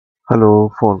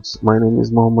Hello folks, my name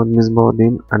is Mohammed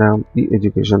Misbauddin and I am the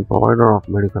education provider of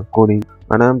medical coding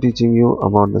and I am teaching you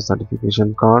about the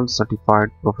certification called Certified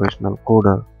Professional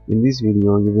Coder. In this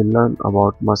video you will learn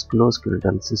about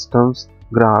musculoskeletal systems,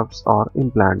 grafts or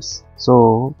implants.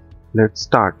 So let's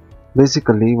start.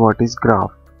 Basically, what is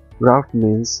graft? Graft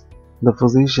means the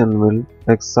physician will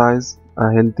excise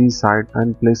a healthy site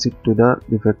and place it to the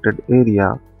defected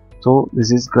area. So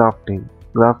this is grafting.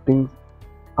 Grafting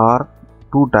are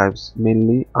two types,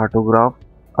 mainly autograft,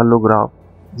 allograft,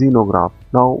 xenograft.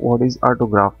 Now what is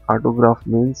autograft? Autograft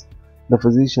means the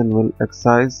physician will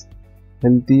excise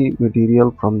healthy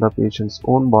material from the patient's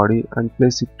own body and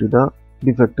place it to the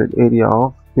defected area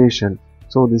of patient.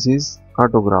 So this is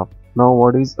autograft. Now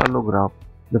what is allograft?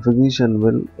 The physician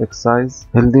will excise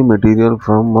healthy material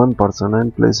from one person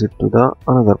and place it to the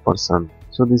another person.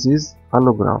 So this is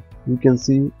allograft. You can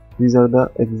see these are the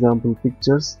example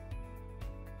pictures.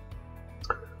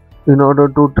 In order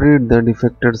to treat the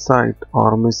defected site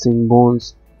or missing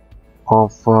bones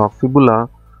of fibula,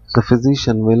 the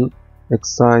physician will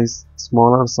excise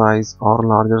smaller size or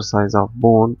larger size of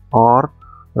bone or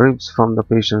ribs from the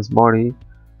patient's body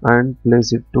and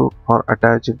place it to or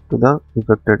attach it to the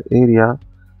affected area,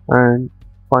 and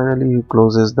finally he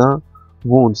closes the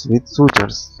wounds with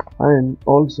sutures. And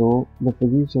also the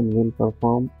physician will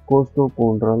perform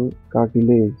costochondral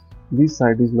cartilage. This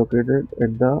site is located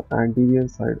at the anterior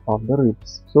side of the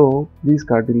ribs. So these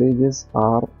cartilages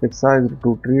are excised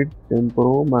to treat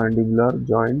temporomandibular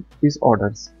joint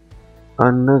disorders.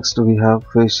 And next we have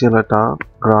fasciolata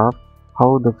graft.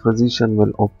 How the physician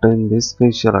will obtain this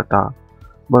fasciolata?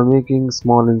 By making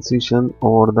small incision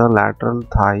over the lateral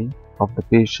thigh of the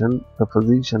patient, the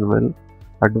physician will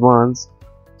advance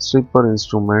stripper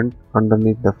instrument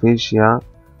underneath the fascia,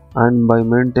 and by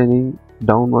maintaining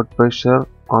downward pressure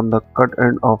on the cut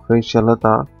end of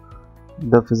fasciolata,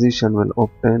 the physician will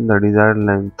obtain the desired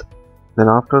length. Then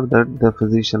after that, the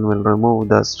physician will remove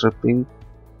the stripping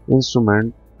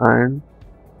instrument and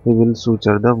he will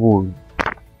suture the wound.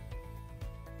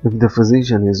 If the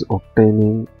physician is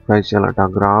obtaining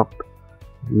fasciolata graft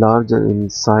larger in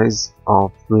size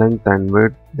of length and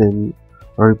width, then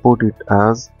report it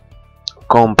as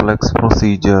complex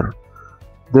procedure.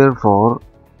 Therefore,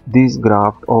 these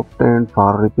grafts obtained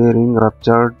for repairing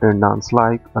ruptured tendons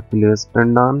like Achilles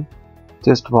tendon,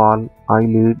 chest wall,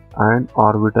 eyelid and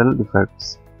orbital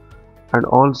defects. And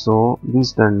also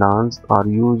these tendons are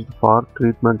used for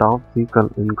treatment of fecal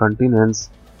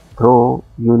incontinence through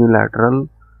unilateral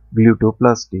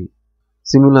glutoplasty.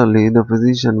 Similarly, the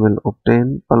physician will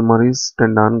obtain pulmonary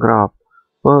tendon graft.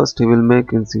 First, he will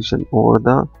make incision over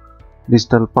the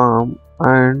distal palm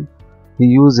and he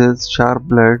uses sharp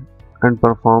blade and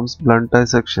performs blunt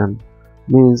dissection.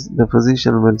 Means the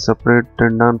physician will separate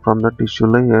tendon from the tissue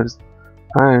layers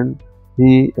and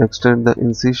he extend the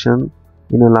incision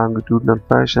in a longitudinal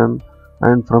fashion,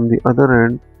 and from the other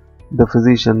end the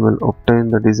physician will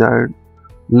obtain the desired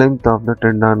length of the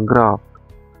tendon graft,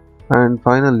 and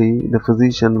finally the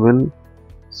physician will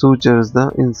sutures the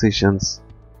incisions.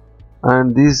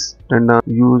 And this tendon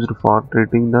used for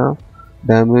treating the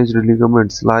damaged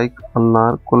ligaments like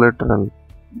ulnar collateral,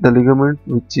 the ligament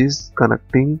which is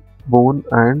connecting bone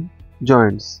and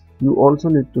joints. You also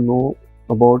need to know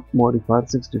about Modifier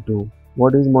 62.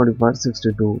 What is Modifier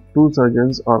 62? Two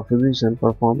surgeons or physician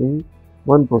performing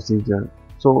one procedure.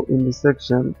 So in this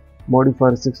section,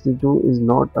 Modifier 62 is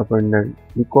not appended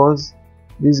because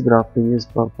this grafting is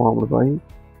performed by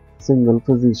single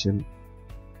physician.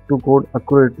 To code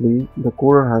accurately, the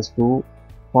coder has to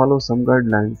follow some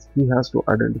guidelines. He has to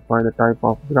identify the type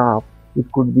of graft. It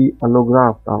could be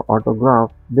allograft or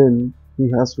autograft. Then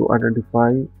he has to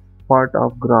identify part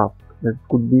of graft, that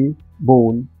could be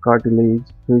bone, cartilage,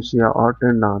 fascia or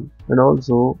tendon, and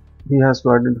also he has to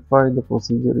identify the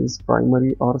procedure is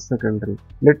primary or secondary.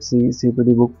 Let's see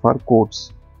CPD book for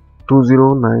codes.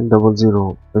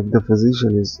 20900. If the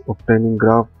physician is obtaining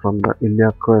graft from the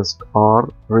iliac crest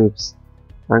or ribs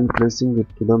and placing it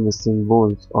to the missing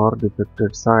bones or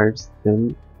defected sites,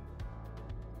 then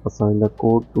assign the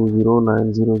code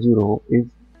 20900 if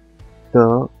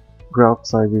the graft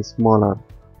size is smaller,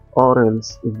 or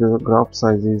else if the graft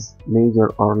size is major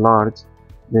or large,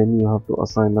 then you have to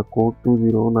assign the code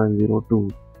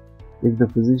 20902. If the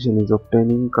physician is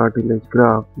obtaining cartilage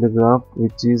graft, the graft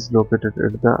which is located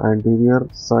at the anterior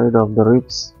side of the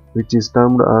ribs, which is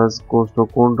termed as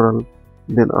costochondral,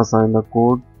 then assign the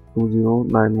code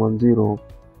 20910.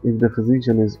 If the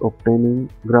physician is obtaining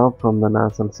graft from the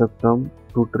nasal septum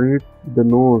to treat the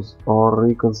nose or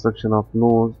reconstruction of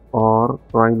nose or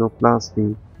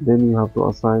rhinoplasty, then you have to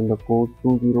assign the code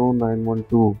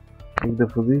 20912. If the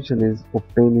physician is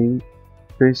obtaining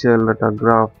facial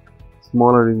graft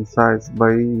smaller in size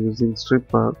by using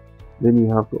stripper, then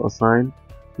you have to assign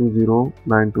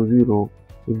 20920.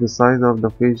 If the size of the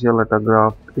facial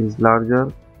graft is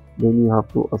larger, then you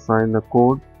have to assign the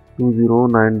code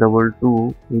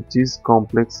 20922, which is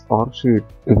complex or sheet.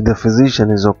 If the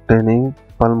physician is obtaining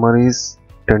pulmonary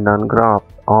tendon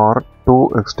graft or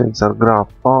toe extensor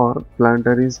graft or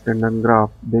plantar tendon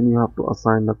graft, then you have to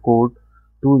assign the code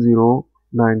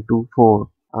 20924.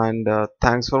 And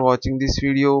thanks for watching this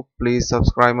video. Please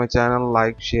subscribe my channel,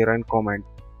 like, share and comment.